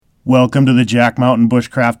Welcome to the Jack Mountain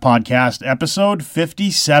Bushcraft Podcast, episode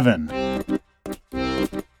 57.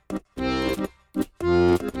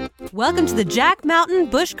 Welcome to the Jack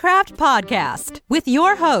Mountain Bushcraft Podcast with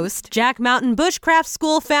your host, Jack Mountain Bushcraft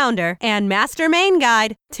School founder and master Maine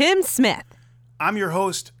guide, Tim Smith. I'm your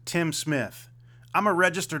host, Tim Smith. I'm a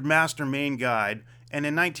registered master Maine guide, and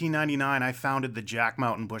in 1999 I founded the Jack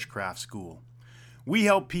Mountain Bushcraft School. We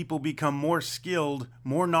help people become more skilled,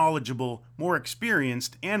 more knowledgeable, more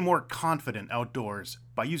experienced, and more confident outdoors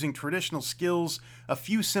by using traditional skills, a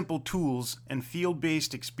few simple tools, and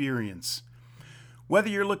field-based experience. Whether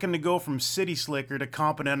you're looking to go from city slicker to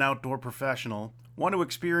competent outdoor professional, want to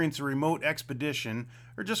experience a remote expedition,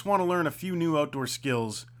 or just want to learn a few new outdoor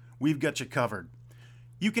skills, we've got you covered.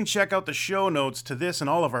 You can check out the show notes to this and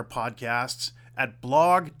all of our podcasts at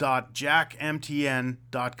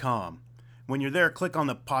blog.jackmtn.com. When you're there, click on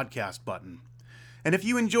the podcast button. And if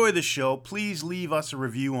you enjoy the show, please leave us a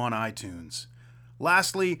review on iTunes.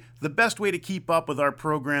 Lastly, the best way to keep up with our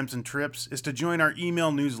programs and trips is to join our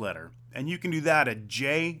email newsletter, and you can do that at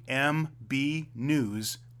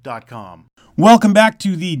jmbnews.com. Welcome back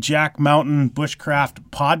to the Jack Mountain Bushcraft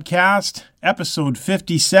Podcast, episode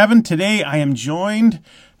 57. Today I am joined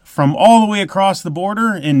from all the way across the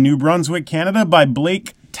border in New Brunswick, Canada, by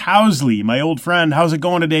Blake Towsley, my old friend. How's it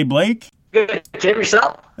going today, Blake? Good. Tim,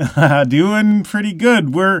 yourself? Doing pretty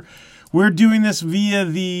good. We're doing this via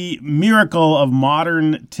the miracle of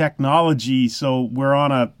modern technology. So we're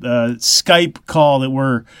on a Skype call that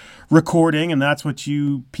we're recording, and that's what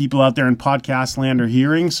you people out there in podcast land are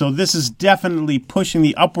hearing. So this is definitely pushing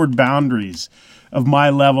the upward boundaries of my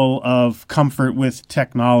level of comfort with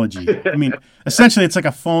technology. I mean, essentially it's like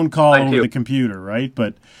a phone call over the computer, right?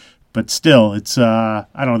 But still, it's, I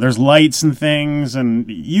don't know, there's lights and things, and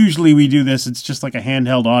usually we do this, it's just like a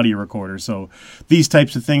handheld audio recorder, so these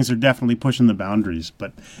types of things are definitely pushing the boundaries.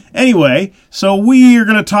 But anyway, so we are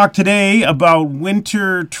going to talk today about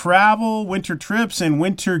winter travel, winter trips, and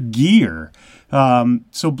winter gear.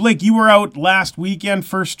 So Blake, you were out last weekend,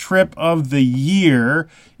 first trip of the year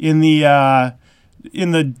in the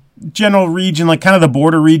general region, like kind of the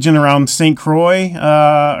border region around St. Croix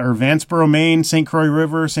or Vanceboro, Maine, St. Croix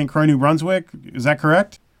River, St. Croix, New Brunswick. Is that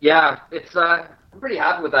correct? Yeah, it's I'm pretty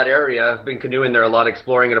happy with that area. I've been canoeing there a lot,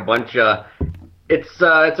 exploring it a bunch. It's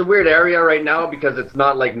a weird area right now because it's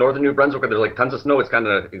not like northern New Brunswick where there's like tons of snow. It's kind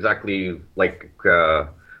of exactly like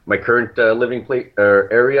my current living place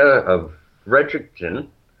area of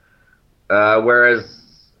Fredericton, whereas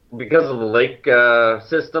because of the lake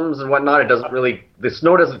systems and whatnot, it doesn't really, the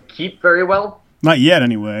snow doesn't keep very well. Not yet,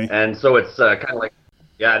 anyway. And so it's kind of like,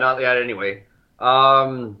 yeah, not yet anyway.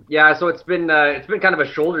 Yeah, so it's been kind of a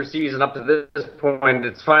shoulder season up to this point.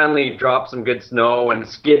 It's finally dropped some good snow and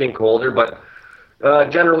it's getting colder, but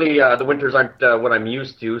generally the winters aren't what I'm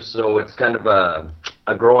used to, so it's kind of a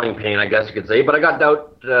growing pain, I guess you could say. But I got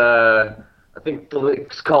out, I think the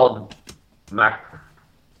lake's called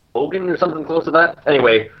Hogan or something close to that.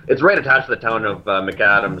 Anyway, it's right attached to the town of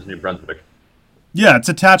McAdams, New Brunswick. Yeah, it's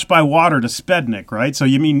attached by water to Spednick, right? So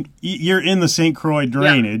you mean you're in the St. Croix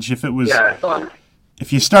drainage. Yeah. If it was,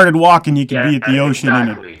 if you started walking, you could be at the ocean in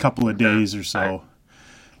a couple of days or so.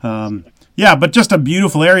 Yeah, but just a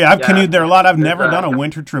beautiful area. I've canoed there a lot. I've never done a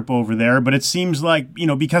winter trip over there, but it seems like,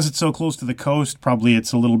 because it's so close to the coast, probably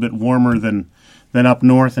it's a little bit warmer than up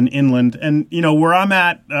north and inland. And where I'm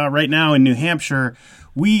at right now in New Hampshire,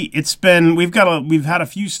 we've had a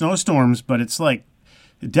few snowstorms, but it's like,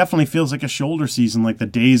 it definitely feels like a shoulder season, like the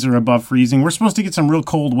days are above freezing. We're supposed to get some real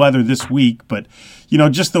cold weather this week, but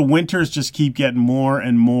just the winters just keep getting more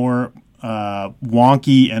and more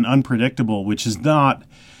wonky and unpredictable, which is not,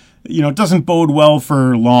 it doesn't bode well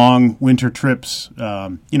for long winter trips.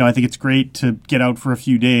 I think it's great to get out for a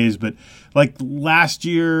few days, but like last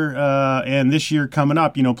year and this year coming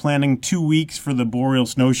up, planning 2 weeks for the Boreal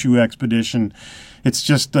Snowshoe Expedition, it's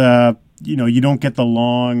just, you don't get the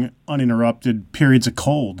long, uninterrupted periods of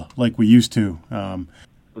cold like we used to.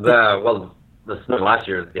 The snow last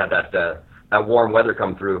year, you had that warm weather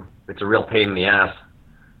come through. It's a real pain in the ass.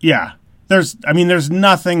 Yeah. There's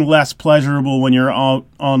nothing less pleasurable when you're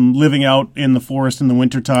living out in the forest in the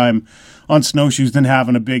wintertime on snowshoes than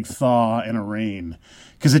having a big thaw and a rain.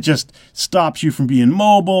 Because it just stops you from being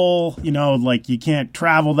mobile, like you can't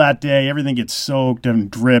travel that day, everything gets soaked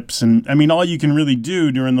and drips, and all you can really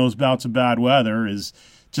do during those bouts of bad weather is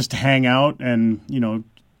just hang out and,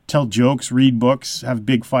 tell jokes, read books, have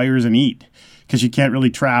big fires, and eat, because you can't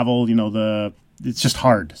really travel, it's just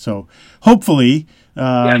hard. So hopefully...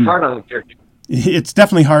 it's hard on the gear. it's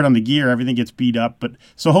definitely hard on the gear. Everything gets beat up. But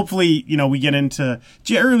so hopefully, we get into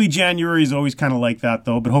early January is always kind of like that,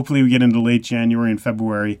 though. But hopefully we get into late January and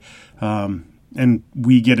February and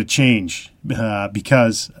we get a change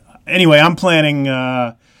because anyway, I'm planning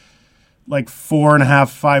like 4.5,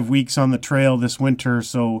 5 weeks on the trail this winter.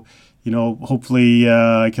 So, hopefully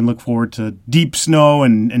I can look forward to deep snow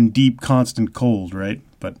and deep constant cold, right?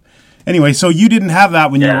 But anyway, so you didn't have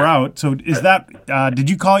that when you were out. So is that did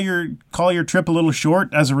you call your trip a little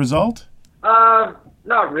short as a result?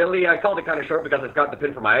 Not really. I called it kind of short because I've got the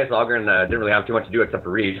pin for my ice auger and didn't really have too much to do except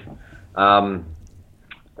for read.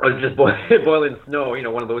 I was just boiling snow,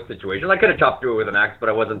 one of those situations. I could have chopped through it with an axe, but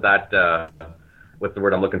I wasn't that, what's the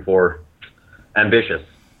word I'm looking for, ambitious.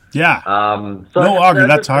 Yeah. So no auger,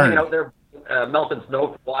 that's hard. Out there, melting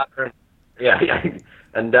snow, water. Yeah.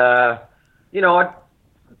 And,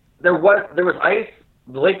 there was ice.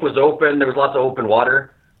 The lake was open. There was lots of open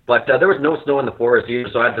water, but there was no snow in the forest either.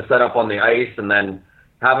 So I had to set up on the ice, and then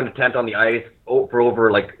having a tent on the ice for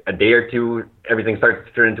over like a day or two, everything starts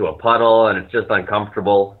to turn into a puddle, and it's just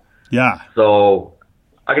uncomfortable. Yeah. So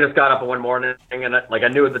I just got up one morning, and I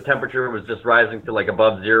knew the temperature was just rising to like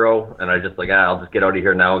above zero, and I just I'll just get out of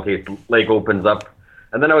here now in case the lake opens up.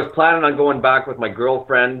 And then I was planning on going back with my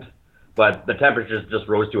girlfriend, but the temperatures just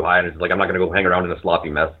rose too high, and it's I'm not going to go hang around in a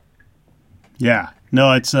sloppy mess. Yeah.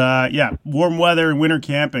 No, it's warm weather and winter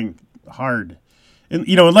camping, hard. And,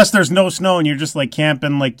 unless there's no snow and you're just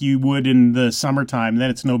camping like you would in the summertime, then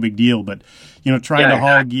it's no big deil. But, trying to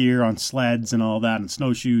haul gear on sleds and all that and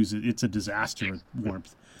snowshoes, it's a disaster with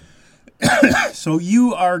warmth. So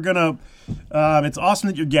you are going to, it's awesome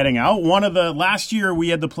that you're getting out. Last year we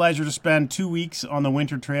had the pleasure to spend 2 weeks on the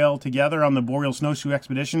winter trail together on the Boreal Snowshoe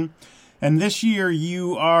Expedition. And this year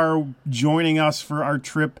you are joining us for our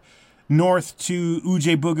trip north to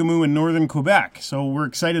Oujé-Bougamou in northern Quebec. So we're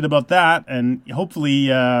excited about that, and hopefully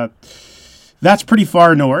that's pretty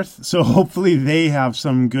far north. So hopefully they have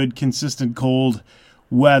some good, consistent cold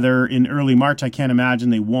weather in early March. I can't imagine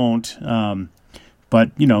they won't.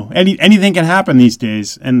 But, anything can happen these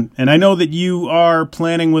days. And I know that you are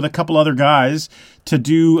planning with a couple other guys to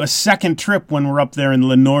do a second trip when we're up there in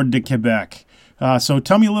Le Nord de Quebec. So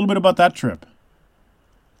tell me a little bit about that trip.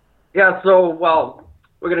 Yeah,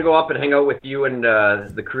 we're going to go up and hang out with you and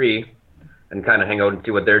the Cree and kind of hang out and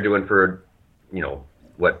see what they're doing for,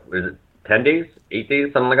 what is it, 10 days? 8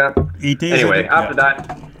 days? Something like that? 8 days. Anyway, after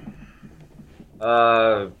that,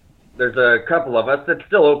 there's a couple of us that's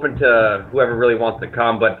still open to whoever really wants to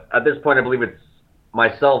come. But at this point, I believe it's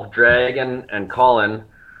myself, Dragon, and Colin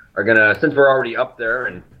are going to, since we're already up there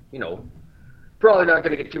and, probably not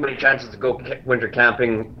going to get too many chances to go winter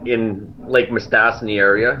camping in Lake Mistassini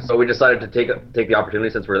area. So we decided to take the opportunity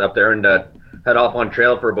since we're up there and head off on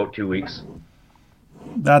trail for about 2 weeks.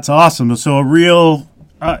 That's awesome. So a real,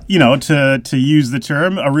 to use the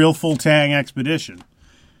term, a real full-tang expedition.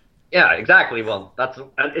 Yeah, exactly. Well,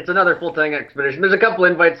 it's another full-tang expedition. There's a couple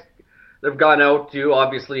invites that have gone out to,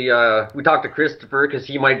 obviously, we talked to Christopher because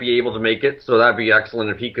he might be able to make it. So that'd be excellent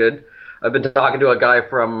if he could. I've been talking to a guy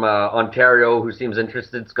from Ontario who seems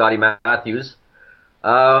interested, Scotty Matthews.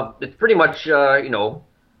 It's pretty much,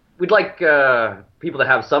 we'd like people to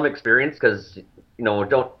have some experience because,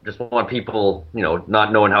 don't just want people,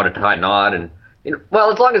 not knowing how to tie a knot. And,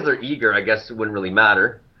 as long as they're eager, I guess it wouldn't really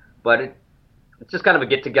matter. But it's just kind of a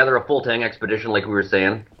get-together, a full-tang expedition like we were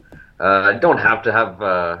saying. Don't have to have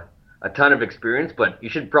a ton of experience, but you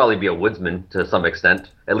should probably be a woodsman to some extent,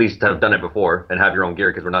 at least have done it before and have your own gear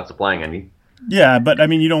because we're not supplying any. Yeah, but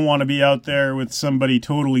you don't want to be out there with somebody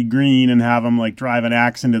totally green and have them drive an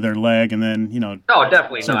axe into their leg and then, No,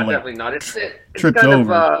 definitely not. Definitely not. It's tripped kind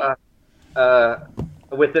over.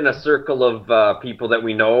 Of within a circle of people that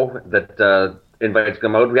we know that invites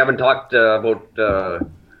come out. We haven't talked about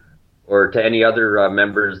or to any other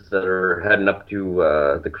members that are heading up to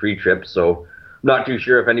the Cree trip, so not too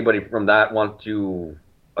sure if anybody from that wants to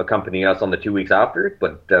accompany us on the 2 weeks after,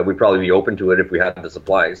 but we'd probably be open to it if we had the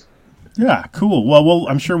supplies. Yeah, cool. Well,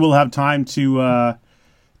 I'm sure we'll have time to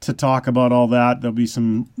talk about all that. There'll be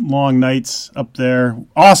some long nights up there,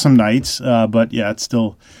 awesome nights, but yeah, it's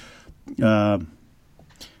still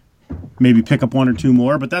maybe pick up one or two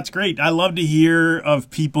more, but that's great. I love to hear of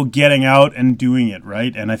people getting out and doing it,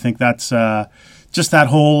 right? And I think that's just that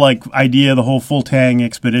whole idea, the whole full-tang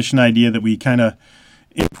expedition idea that we kind of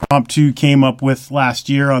impromptu came up with last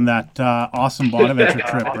year on that awesome Bonaventure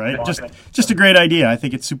trip, right? Just a great idea. I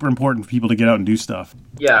think it's super important for people to get out and do stuff.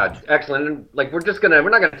 Yeah, excellent. And, we're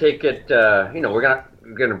not gonna take it. We're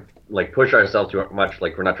gonna push ourselves too much.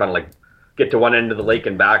 We're not trying to get to one end of the lake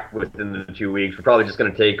and back within the 2 weeks. We're probably just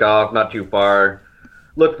gonna take off, not too far.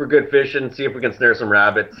 look for good fishing, see if we can snare some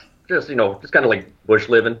rabbits. Just just kind of like bush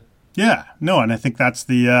living. Yeah, no, and I think that's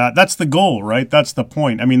the goal, right? That's the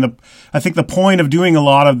point. I mean, I think the point of doing a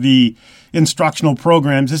lot of the instructional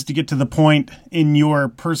programs is to get to the point in your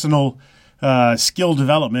personal skill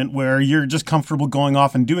development where you're just comfortable going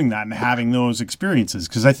off and doing that and having those experiences.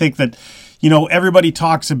 Because I think that, everybody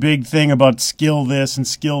talks a big thing about skill this and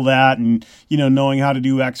skill that and, knowing how to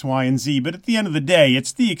do X, Y, and Z. But at the end of the day,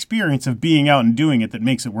 it's the experience of being out and doing it that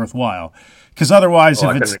makes it worthwhile. Because otherwise,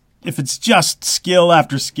 if it's just skill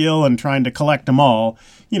after skill and trying to collect them all,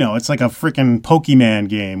 it's like a freaking Pokemon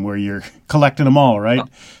game where you're collecting them all, right?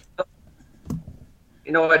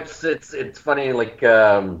 It's funny, like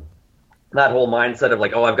that whole mindset of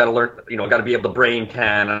like, oh, I've got to learn, I've got to be able to brain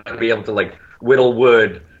can, I've got to be able to like whittle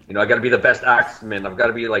wood, I've got to be the best axeman, I've got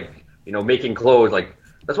to be like, making clothes. Like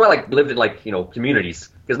that's why I like lived in like communities,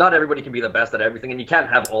 because not everybody can be the best at everything, and you can't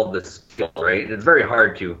have all the skill, right? It's very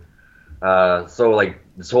hard to. So like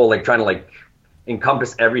this whole like trying to like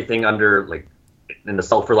encompass everything under like in the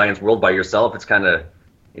self-reliance world by yourself, it's kind of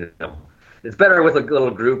it's better with a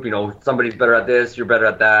little group. Somebody's better at this, you're better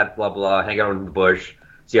at that, blah blah. Hang out in the bush,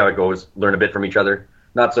 see how it goes, learn a bit from each other.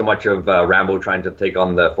 Not so much of Rambo trying to take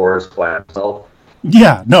on the forest by himself.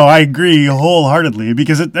 Yeah, no, I agree wholeheartedly,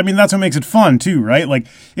 because that's what makes it fun too, right? Like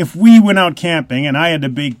if we went out camping and I had to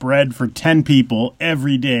bake bread for 10 people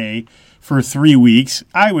every day for 3 weeks,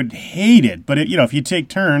 I would hate it. But if you take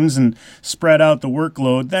turns and spread out the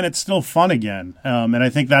workload, then it's still fun again. And I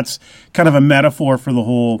think that's kind of a metaphor for the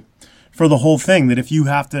whole thing, that if you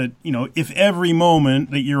have to, if every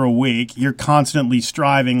moment that you're awake, you're constantly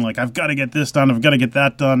striving, like, I've got to get this done, I've got to get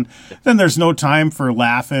that done, then there's no time for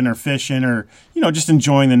laughing or fishing or, just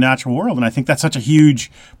enjoying the natural world. And I think that's such a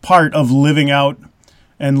huge part of living out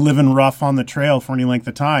and living rough on the trail for any length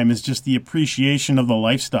of time, is just the appreciation of the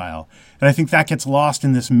lifestyle. And I think that gets lost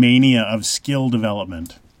in this mania of skill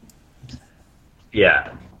development.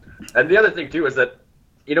 Yeah. And the other thing, too, is that,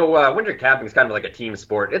 winter camping is kind of like a team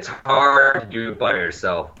sport. It's hard to do by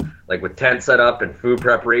yourself, like with tent setup and food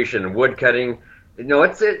preparation and wood cutting.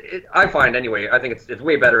 I find anyway, I think it's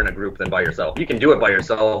way better in a group than by yourself. You can do it by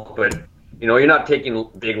yourself, but, you're not taking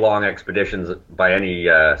big, long expeditions by any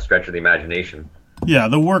stretch of the imagination. Yeah,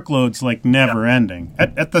 the workload's like never ending.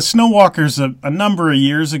 At the Snowwalkers a number of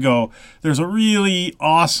years ago, there's a really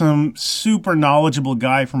awesome, super knowledgeable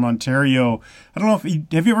guy from Ontario. I don't know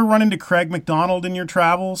have you ever run into Craig McDonald in your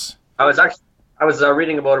travels? I was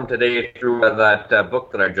reading about him today through that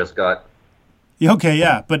book that I just got. Okay,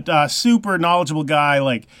 yeah, but super knowledgeable guy,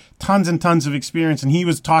 like tons and tons of experience, and he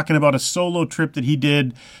was talking about a solo trip that he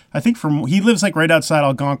did. I think he lives like right outside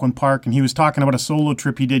Algonquin Park, and he was talking about a solo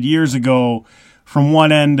trip he did years ago from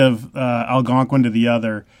one end of Algonquin to the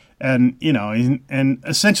other, and and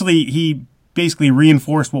essentially he basically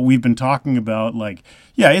reinforced what we've been talking about. Like,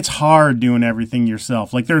 yeah, it's hard doing everything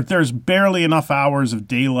yourself. Like there's barely enough hours of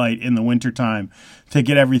daylight in the wintertime to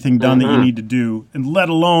get everything done that you need to do, and let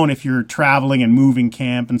alone if you're traveling and moving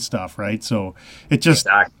camp and stuff, right? So it just,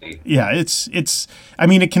 yeah, it's. I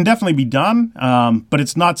mean, it can definitely be done, but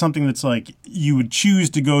it's not something that's like you would choose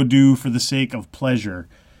to go do for the sake of pleasure.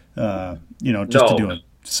 To do a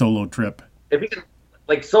solo trip. If you can,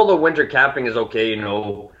 like, solo winter camping is okay,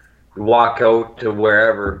 walk out to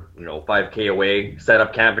wherever, 5K away, set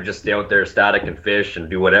up camp and just stay out there static and fish and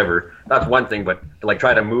do whatever. That's one thing, but like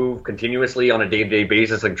try to move continuously on a day-to-day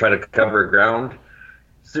basis and try to cover ground.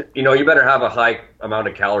 So, you better have a high amount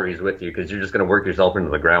of calories with you, because you're just going to work yourself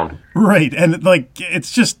into the ground. Right. And like,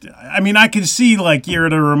 it's just, I can see like you're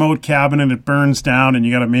at a remote cabin and it burns down and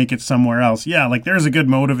you got to make it somewhere else. Yeah. Like there's a good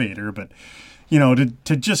motivator, but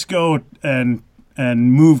to just go and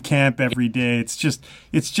move camp every day, it's just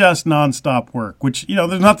nonstop work, which,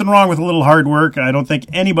 there's nothing wrong with a little hard work. I don't think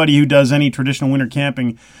anybody who does any traditional winter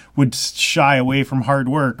camping would shy away from hard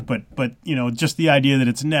work, but just the idea that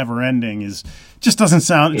it's never ending just doesn't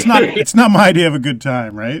sound, it's not my idea of a good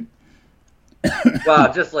time, right?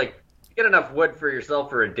 Well, just like get enough wood for yourself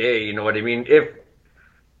for a day, you know what I mean?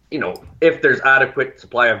 If there's adequate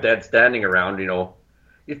supply of dead standing around,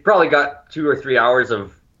 you've probably got 2 or 3 hours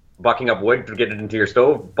of bucking up wood to get it into your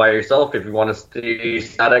stove by yourself if you want to stay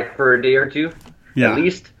static for a day or two, at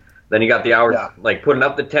least. Then you got the hours like putting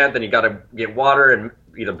up the tent, then you got to get water and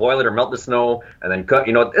either boil it or melt the snow and then cook.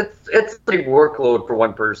 It's a big workload for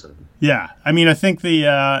one person. Yeah, I think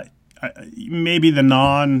the maybe the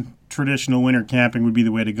non-traditional winter camping would be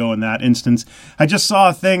the way to go in that instance. I just saw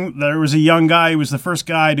a thing. There was a young guy who was the first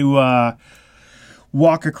guy to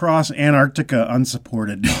walk across Antarctica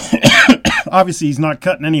unsupported. Obviously, he's not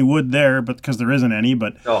cutting any wood there, but because there isn't any.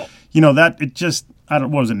 But that it just, what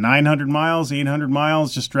was it, 900 miles, 800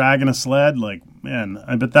 miles, just dragging a sled. Like, man,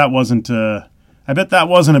 I bet that wasn't a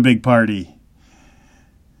big party.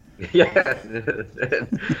 Yeah.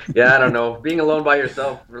 Yeah, I don't know. Being alone by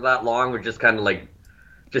yourself for that long would just kind of like,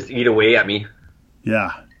 just eat away at me.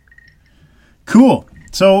 Yeah. Cool.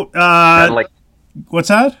 So, like, what's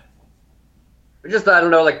that? Just, I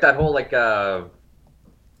don't know, like that whole, like,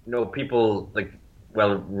 people, like,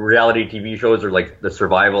 well, reality TV shows are like the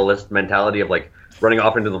survivalist mentality of like running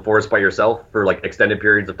off into the forest by yourself for like extended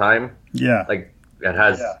periods of time. Yeah. Like, it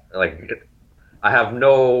has, I have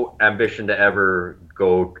no ambition to ever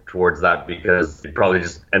go towards that because you'd probably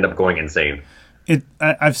just end up going insane.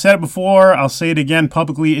 I've said it before, I'll say it again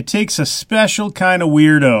publicly, it takes a special kind of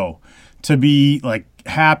weirdo to be like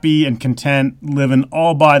happy and content living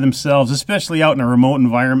all by themselves, especially out in a remote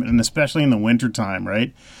environment and especially in the wintertime,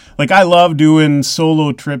 right? Like, I love doing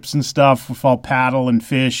solo trips and stuff if I'll paddle and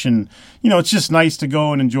fish, and, it's just nice to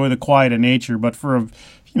go and enjoy the quiet of nature. But for,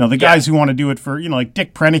 the guys who want to do it for, like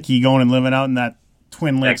Dick Prenneke going and living out in that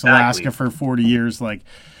Twin Lakes, Alaska for 40 years, like,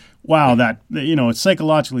 wow, that, it's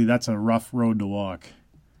psychologically, that's a rough road to walk.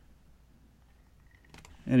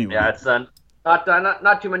 Anyway. Yeah, it's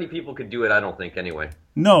not too many people could do it, I don't think, anyway.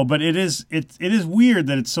 No, but it is weird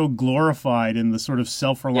that it's so glorified in the sort of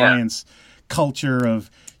self-reliance culture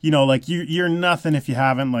of, like you're nothing if you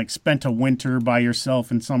haven't like spent a winter by yourself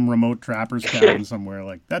in some remote trapper's cabin somewhere.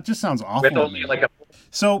 Like, that just sounds awful to me.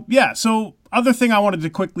 So other thing I wanted to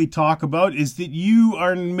quickly talk about is that you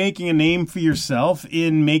are making a name for yourself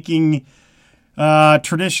in making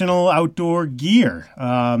traditional outdoor gear.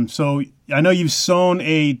 So I know you've sewn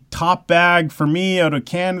a top bag for me out of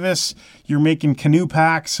canvas. You're making canoe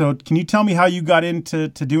packs. So can you tell me how you got into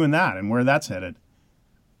doing that and where that's headed?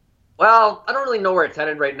 Well, I don't really know where it's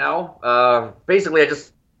headed right now. Basically, I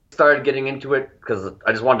just started getting into it because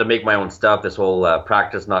I just wanted to make my own stuff. This whole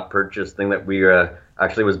practice, not purchase thing that we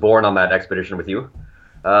actually was born on that expedition with you.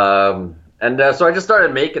 So I just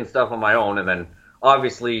started making stuff on my own. And then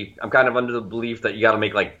obviously I'm kind of under the belief that you got to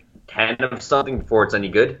make like 10 of something before it's any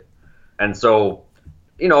good. And so,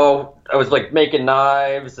 I was like making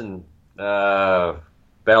knives and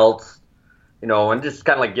belts, and just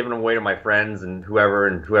kind of like giving them away to my friends and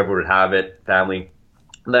whoever would have it, family.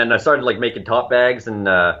 And then I started like making top bags and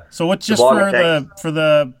so what's just for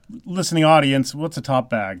the listening audience, what's a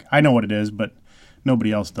top bag? I know what it is, but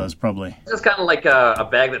nobody else does probably. It's just kind of like a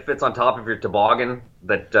bag that fits on top of your toboggan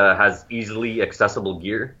that has easily accessible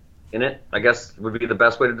gear in it, I guess would be the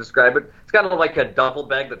best way to describe it. It's kind of like a duffel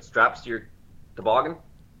bag that straps to your toboggan.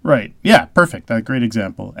 Right. Yeah, perfect. That's a great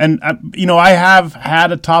example. And, I have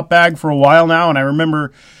had a top bag for a while now, and I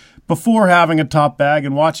remember before having a top bag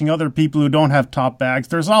and watching other people who don't have top bags,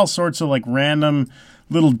 there's all sorts of like random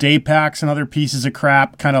little day packs and other pieces of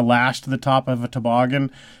crap kind of lashed to the top of a toboggan.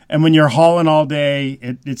 And when you're hauling all day,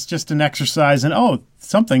 it's just an exercise. And,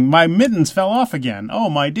 my mittens fell off again. Oh,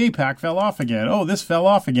 my day pack fell off again. Oh, this fell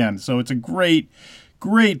off again. So it's a great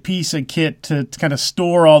piece of kit to kind of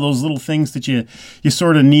store all those little things that you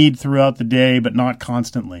sort of need throughout the day, but not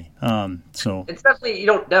constantly. So it's definitely, you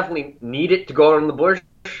don't definitely need it to go out in the bush,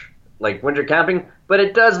 like winter camping, but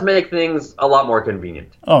it does make things a lot more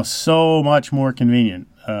convenient. Oh, so much more convenient.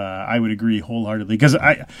 I would agree wholeheartedly because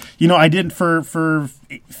I did for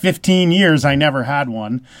 15 years. I never had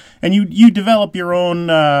one, and you develop your own,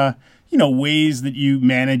 ways that you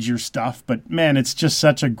manage your stuff. But man, it's just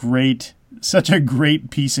such a great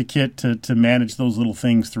piece of kit to manage those little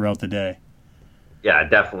things throughout the day. Yeah,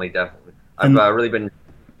 definitely. I've really been.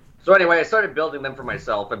 So anyway, I started building them for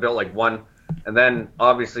myself. I built like one, and then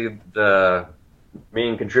obviously the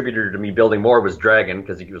main contributor to me building more was Dragon,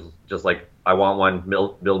 because he was just like, I want one,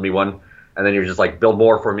 build me one. And then he was just like, build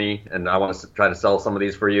more for me, and I want to try to sell some of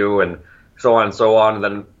these for you, and so on and so on. And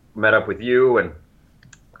then met up with you, and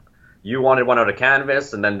you wanted one out of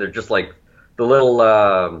canvas, and then they're just like the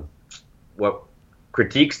little what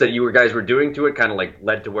critiques that you guys were doing to it kind of like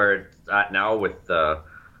led to where it's at now with the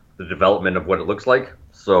development of what it looks like.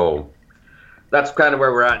 So that's kind of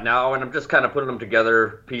where we're at now, and I'm just kind of putting them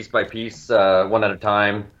together piece by piece, one at a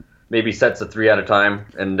time, maybe sets of 3 at a time,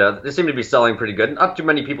 and they seem to be selling pretty good. Not too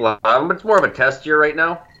many people have them, but it's more of a test year right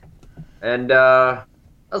now, and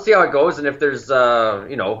I'll see how it goes, and if there's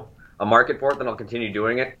a market for it, then I'll continue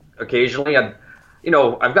doing it occasionally. I've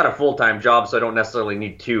got a full-time job, so I don't necessarily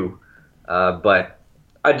need 2, but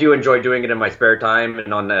I do enjoy doing it in my spare time,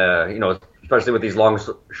 and on especially with these long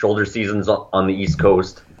shoulder seasons on the East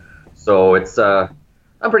Coast. So it's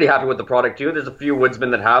I'm pretty happy with the product too. There's a few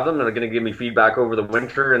woodsmen that have them and are going to give me feedback over the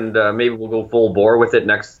winter, and maybe we'll go full bore with it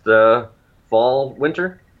next fall,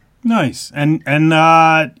 winter. Nice. And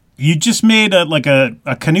You just made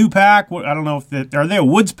a canoe pack. I don't know if are they a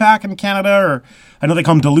woods pack in Canada, or I know they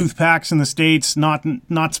call them Duluth packs in the States.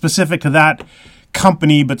 Not specific to that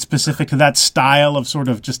company, but specific to that style of sort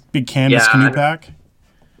of just big canvas canoe pack.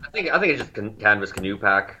 I think it's just canvas canoe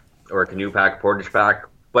pack or a canoe pack, portage pack.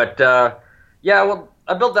 But well,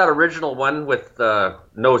 I built that original one with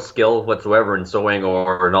no skill whatsoever in sewing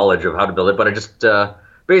or knowledge of how to build it. But I just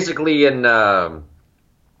basically in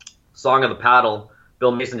Song of the Paddle,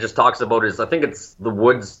 Bill Mason just talks about I think it's the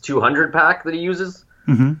Woods 200 pack that he uses.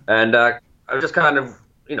 Mm-hmm. And I just kind of,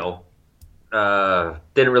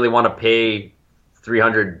 didn't really want to pay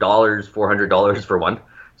 $300, $400 for one.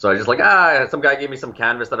 So I just some guy gave me some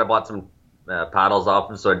canvas that I bought some paddles off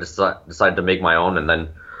of, so I decided to make my own. And then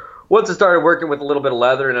once I started working with a little bit of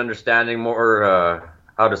leather and understanding more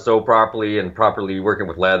how to sew properly and properly working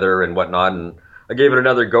with leather and whatnot, and I gave it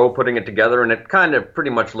another go putting it together, and it kind of pretty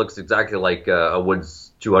much looks exactly like a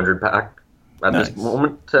Woods 200 pack at this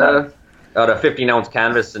moment. Out of 15-ounce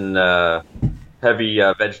canvas and heavy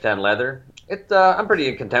veg tan leather. I'm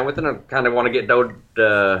pretty content with it. I kind of want to get out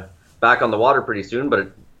back on the water pretty soon, but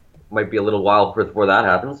it might be a little while before that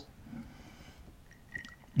happens.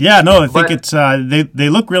 Yeah, no, I think it's they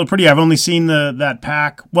look real pretty. I've only seen that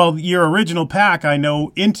pack. Well, your original pack I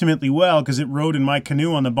know intimately well because it rode in my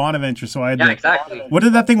canoe on the Bonaventure. So I had exactly. What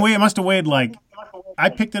did that thing weigh? It must have weighed I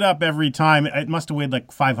picked it up every time. It must have weighed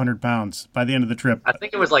 500 pounds by the end of the trip. I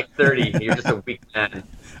think it was 30. You're just a weak man.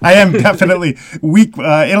 I am definitely weak,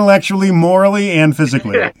 intellectually, morally, and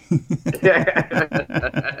physically.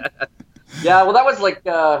 Yeah, well, that was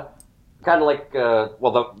kind of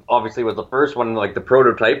obviously was the first one, the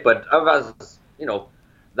prototype, but I was,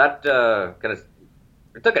 that kind of,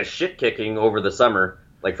 it took a shit kicking over the summer,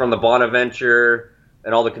 from the Bonaventure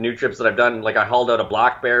and all the canoe trips that I've done. I hauled out a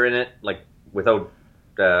black bear in it, without,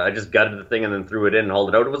 I just gutted the thing and then threw it in and hauled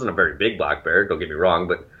it out. It wasn't a very big black bear, don't get me wrong,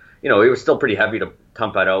 but, it was still pretty heavy to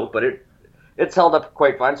pump it out, but it's held up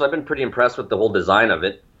quite fine, so I've been pretty impressed with the whole design of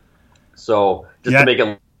it. So, just to make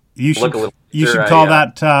it look a little... You should call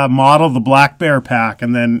that model the Black Bear Pack,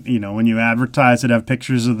 and then, when you advertise it, have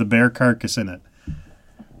pictures of the bear carcass in it.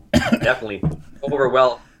 Definitely.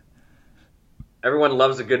 Everyone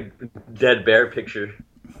loves a good dead bear picture.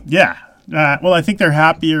 Yeah. Well, I think they're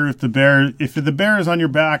happier if the bear is on your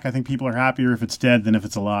back. I think people are happier if it's dead than if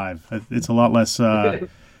it's alive. It's a lot less bad.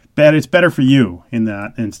 It's better for you in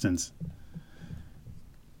that instance.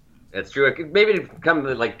 It's true. It could maybe come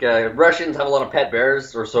Russians have a lot of pet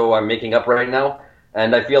bears, or so I'm making up right now.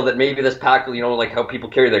 And I feel that maybe this pack, how people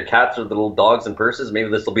carry their cats or the little dogs in purses, maybe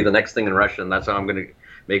this will be the next thing in Russia, and that's how I'm going to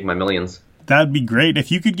make my millions. That'd be great.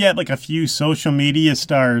 If you could get a few social media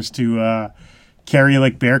stars to carry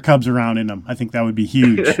bear cubs around in them, I think that would be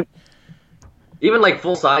huge. Even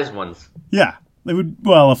full-size ones. Yeah. They would.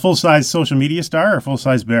 Well, a full-size social media star or a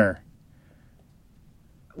full-size bear?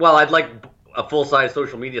 Well, I'd like a full-size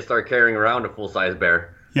social media star carrying around a full-size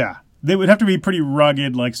bear. Yeah. They would have to be pretty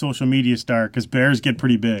rugged social media star because bears get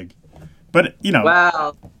pretty big. But,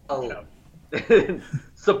 Well,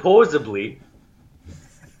 supposedly.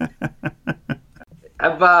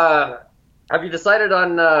 Have you decided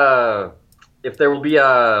on if there will be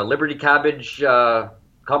a Liberty Cabbage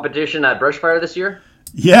competition at Brushfire this year?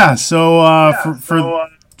 Yeah, so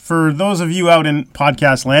for those of you out in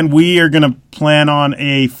podcast land, we are going to plan on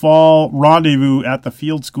a fall rendezvous at the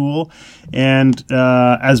field school. And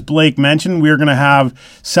as Blake mentioned, we're going to have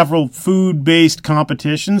several food-based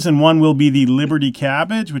competitions, and one will be the Liberty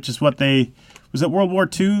Cabbage, which is was it World War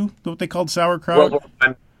II, what they called sauerkraut?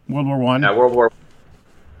 World War I. Yeah, World War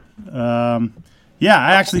I. Yeah,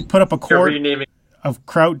 I actually put up a quart of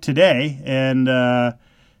kraut today, and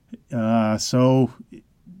so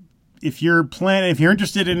if you're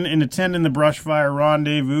interested in attending the Brushfire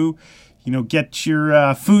Rendezvous, get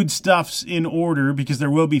your foodstuffs in order because there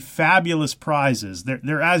will be fabulous prizes.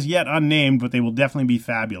 They're as yet unnamed, but they will definitely be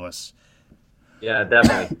fabulous. Yeah,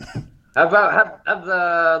 definitely. Have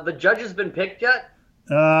the judges been picked yet?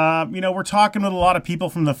 We're talking with a lot of people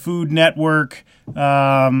from the Food Network,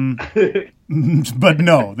 but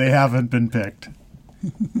no, they haven't been picked.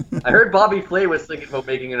 I heard Bobby Flay was thinking about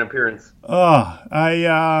making an appearance. Oh,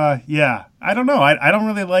 I don't know. I don't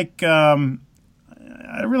really like. I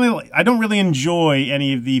don't really enjoy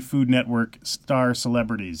any of the Food Network star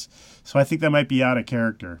celebrities, so I think that might be out of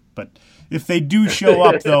character. But if they do show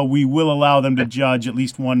up, though, we will allow them to judge at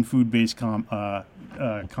least one food-based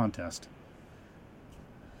contest.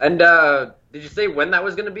 And did you say when that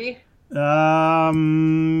was going to be?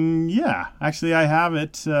 Yeah. Actually, I have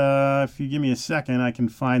it. If you give me a second, I can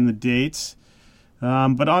find the dates.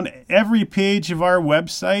 But on every page of our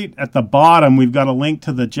website, at the bottom, we've got a link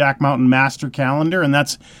to the Jack Mountain Master Calendar, and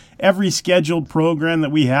that's every scheduled program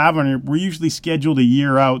that we have, and we're usually scheduled a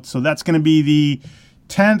year out. So that's going to be the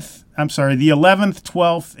 11th,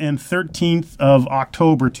 12th, and 13th of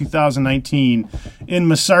October 2019 in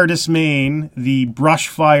Masardis, Maine, the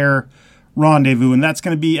Brushfire Rendezvous, and that's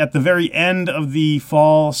going to be at the very end of the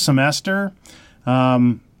fall semester.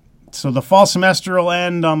 So the fall semester will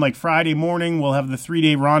end on like Friday morning. We'll have the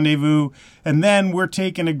 3-day rendezvous, and then we're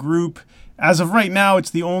taking a group. As of right now, it's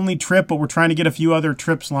the only trip, but we're trying to get a few other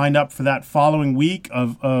trips lined up for that following week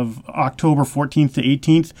of October 14th to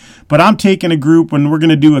 18th. But I'm taking a group, and we're going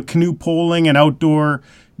to do a canoe poling and outdoor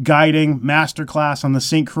guiding masterclass on the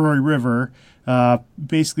St. Croix River,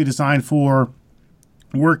 basically designed for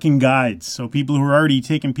working guides, so people who are already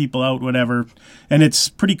taking people out, whatever. And it's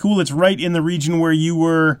pretty cool. It's right in the region where you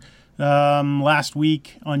were last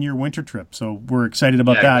week on your winter trip, so we're excited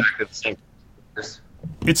about that. Exactly.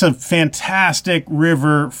 It's a fantastic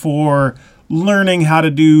river for learning how to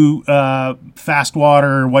do fast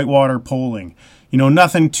water, whitewater poling.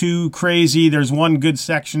 Nothing too crazy. There's one good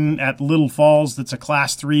section at Little Falls that's a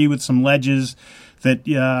class 3 with some ledges that,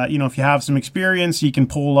 if you have some experience, you can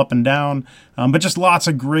pole up and down. But just lots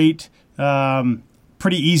of great,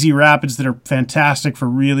 pretty easy rapids that are fantastic for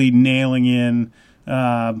really nailing in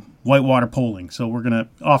whitewater poling. So we're going to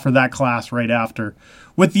offer that class right after,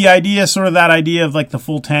 with the idea, sort of that idea of like the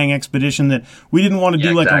full tang expedition, that we didn't want to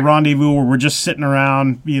do like a rendezvous where we're just sitting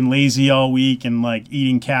around being lazy all week and like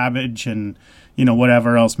eating cabbage and,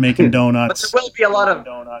 whatever else, making donuts. But there will be a lot of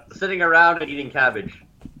sitting around and eating cabbage.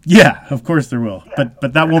 Yeah, of course there will.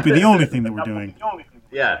 But that won't be the only thing that we're doing.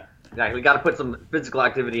 Yeah, exactly. We got to put some physical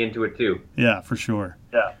activity into it too. Yeah, for sure.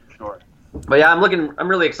 But yeah, I'm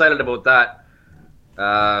really excited about that.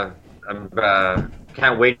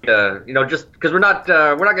 Can't wait to, just because we're not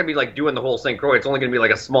going to be like doing the whole St. Croix. It's only going to be like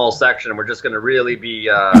a small section, and we're just going to really be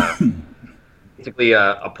basically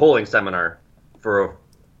a polling seminar for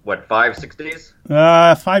 5-6 days?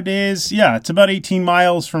 5 days. Yeah, it's about 18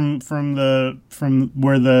 miles from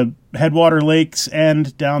where the headwater lakes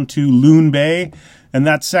end down to Loon Bay, and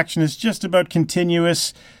that section is just about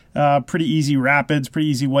continuous. Pretty easy rapids, pretty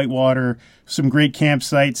easy whitewater, some great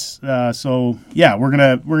campsites. So yeah,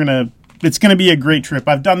 it's gonna be a great trip.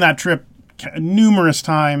 I've done that trip numerous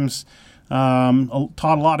times. Taught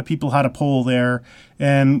a lot of people how to pole there,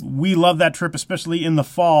 and we love that trip, especially in the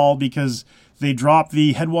fall, because they drop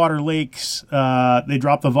the headwater lakes, they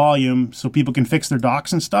drop the volume so people can fix their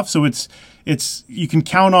docks and stuff. So it's you can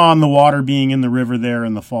count on the water being in the river there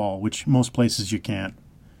in the fall, which most places you can't.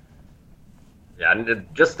 Yeah, and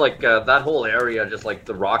just like that whole area, just like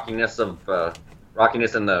the rockiness and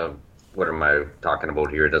the, what am I talking about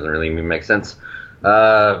here? It doesn't really make sense.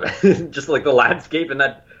 Just like the landscape in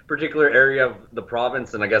that particular area of the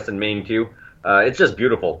province, and I guess in Maine too. It's just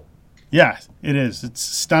beautiful. Yeah, it is. It's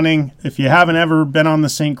stunning. If you haven't ever been on the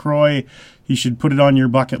St. Croix, you should put it on your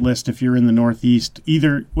bucket list if you're in the Northeast,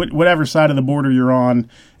 either whatever side of the border you're on.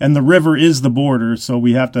 And the river is the border, so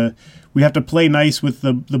we have to play nice with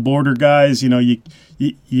the border guys. You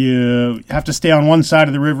have to stay on one side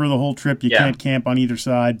of the river the whole trip. You can't camp on either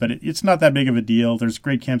side, but it's not that big of a deal. There's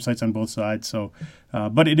great campsites on both sides. So,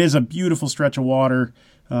 but it is a beautiful stretch of water,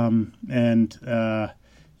 and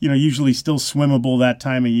usually still swimmable that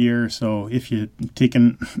time of year. So if you take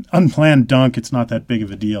an unplanned dunk, it's not that big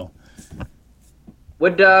of a deal.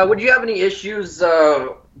 Would you have any issues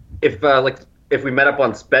if we met up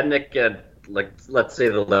on Spednick at, like, let's say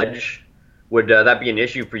the ledge? Would that be an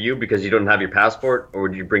issue for you because you don't have your passport, or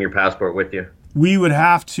would you bring your passport with you? We would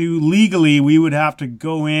have to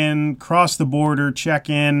go in, cross the border, check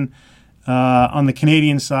in on the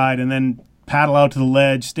Canadian side, and then paddle out to the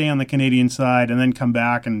ledge, stay on the Canadian side, and then come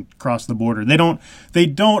back and cross the border. They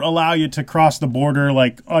don't allow you to cross the border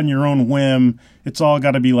like on your own whim. It's all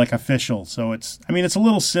got to be like official. So it's a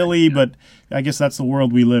little silly, but I guess that's the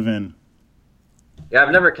world we live in. Yeah,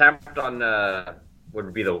 I've never camped on what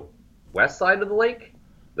would be the west side of the lake,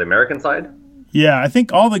 the American side. Yeah, I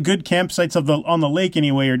think all the good campsites on the lake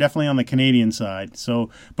anyway are definitely on the Canadian side. So,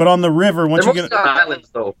 but on the river, once you get on islands,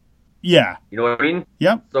 though. Yeah, you know what I mean.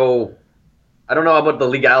 Yep. So I don't know about the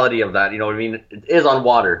legality of that. You know what I mean? It is on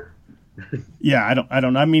water. Yeah, I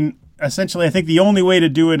don't. I mean, essentially, I think the only way to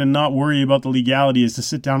do it and not worry about the legality is to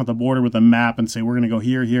sit down at the border with a map and say, we're going to go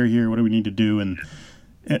here, here, here. What do we need to do? And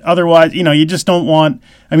otherwise, you just don't want.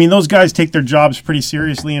 I mean, those guys take their jobs pretty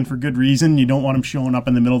seriously and for good reason. You don't want them showing up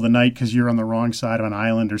in the middle of the night because you're on the wrong side of an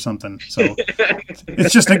island or something. So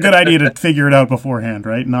it's just a good idea to figure it out beforehand,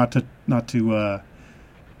 right? Not to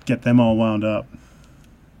get them all wound up.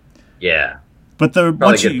 Yeah. But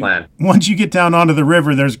once you get down onto the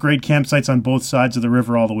river, there's great campsites on both sides of the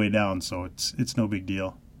river all the way down, so it's no big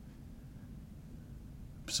deal.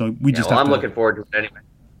 So I'm looking forward to it anyway.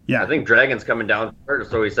 Yeah. I think Dragon's coming down, or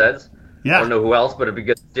so he says. Yeah. I don't know who else, but it'd be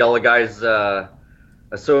good to see all the guys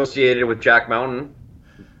associated with Jack Mountain.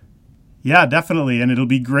 Yeah, definitely. And it'll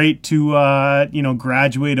be great to,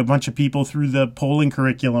 graduate a bunch of people through the polling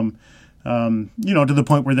curriculum, to the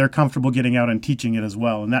point where they're comfortable getting out and teaching it as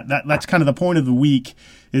well. And that's kind of the point of the week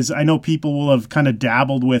is I know people will have kind of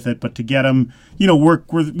dabbled with it, but to get them,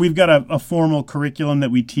 we've got a formal curriculum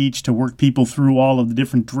that we teach to work people through all of the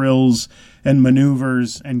different drills and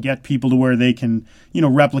maneuvers and get people to where they can,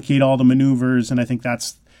 replicate all the maneuvers. And I think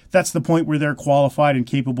that's the point where they're qualified and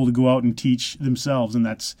capable to go out and teach themselves. And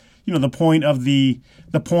that's, the point of the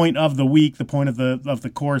week, the point of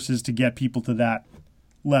the course is to get people to that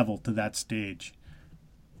level, to that stage.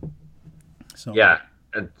 So yeah,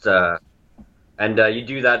 it's and you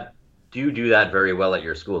do that very well at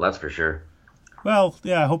your school, that's for sure. Well,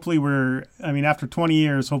 yeah, hopefully after 20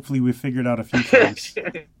 years, hopefully we've figured out a few things.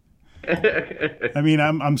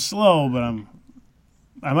 I'm slow, but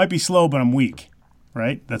I might be slow, but I'm weak.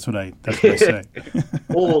 Right? That's what I say.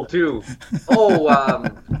 Old too. I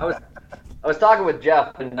was talking with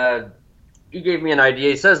Jeff, and he gave me an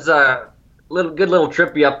idea. He says good little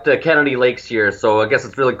trippy up to Kennedy Lakes here. So I guess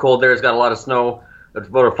it's really cold there. It's got a lot of snow. It's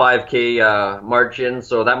about a 5K march in,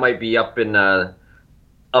 so that might be up in the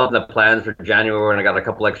plans for January. And I got a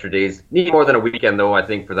couple extra days. Need more than a weekend though, I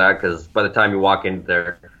think, for that, because by the time you walk in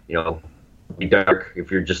there, it'll be dark.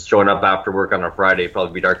 If you're just showing up after work on a Friday, it'll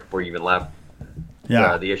probably be dark before you even left.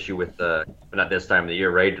 Yeah. The issue with not this time of the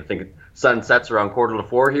year, right? I think sun sets around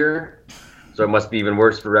 3:45 here, so it must be even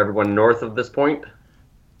worse for everyone north of this point.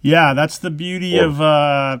 Yeah, that's the beauty of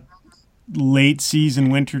late season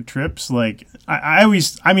winter trips. Like I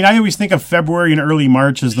always think of February and early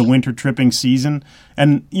March as the winter tripping season,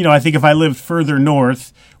 and I think if I lived further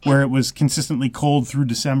north where it was consistently cold through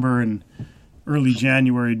December and early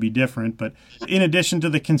January, it'd be different. But in addition to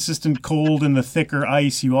the consistent cold and the thicker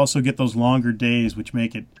ice, you also get those longer days, which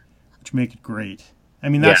make it great.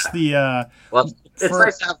 That's the it's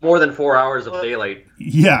nice to have more than 4 hours of daylight.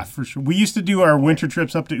 Yeah, for sure. We used to do our winter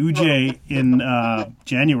trips up to Ujjayi in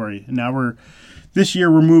January, and now this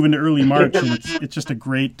year we're moving to early March, and it's just a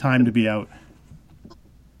great time to be out.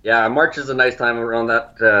 Yeah, March is a nice time around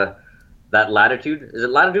that latitude. Is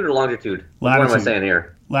it latitude or longitude? Latitude. What am I saying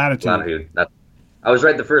here? Latitude. I was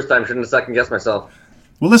right the first time. Shouldn't have second guessed myself.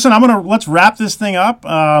 Well, listen, let's wrap this thing up.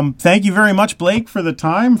 Thank you very much, Blake, for the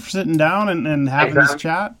time, for sitting down and having this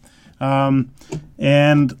chat.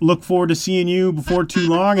 And look forward to seeing you before too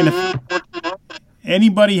long. And if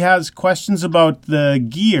anybody has questions about the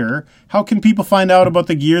gear, how can people find out about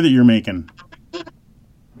the gear that you're making?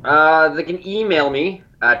 They can email me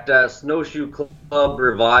at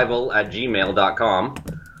snowshoeclubrevival@gmail.com.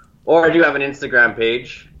 Or I do have an Instagram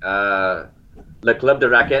page, Le Club de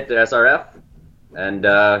Raquette de SRF. And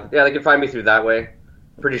they can find me through that way.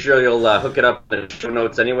 Pretty sure you'll hook it up in the show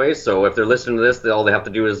notes anyway, so if they're listening to this, all they have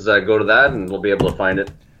to do is go to that and we'll be able to find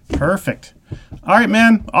it. Perfect. All right,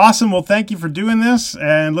 man. Awesome. Well, thank you for doing this,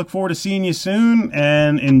 and look forward to seeing you soon,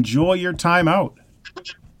 and enjoy your time out.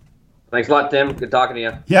 Thanks a lot, Tim. Good talking to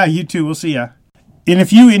you. Yeah, you too. We'll see ya. And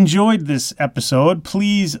if you enjoyed this episode,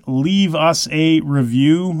 please leave us a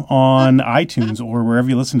review on iTunes or wherever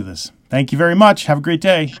you listen to this. Thank you very much. Have a great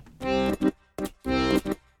day.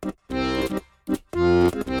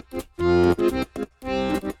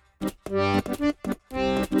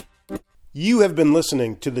 You have been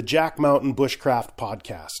listening to the Jack Mountain Bushcraft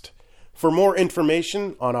Podcast. For more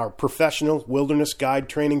information on our professional wilderness guide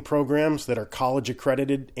training programs that are college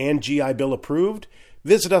accredited and GI Bill approved,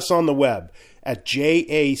 visit us on the web at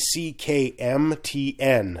jackmtn.com.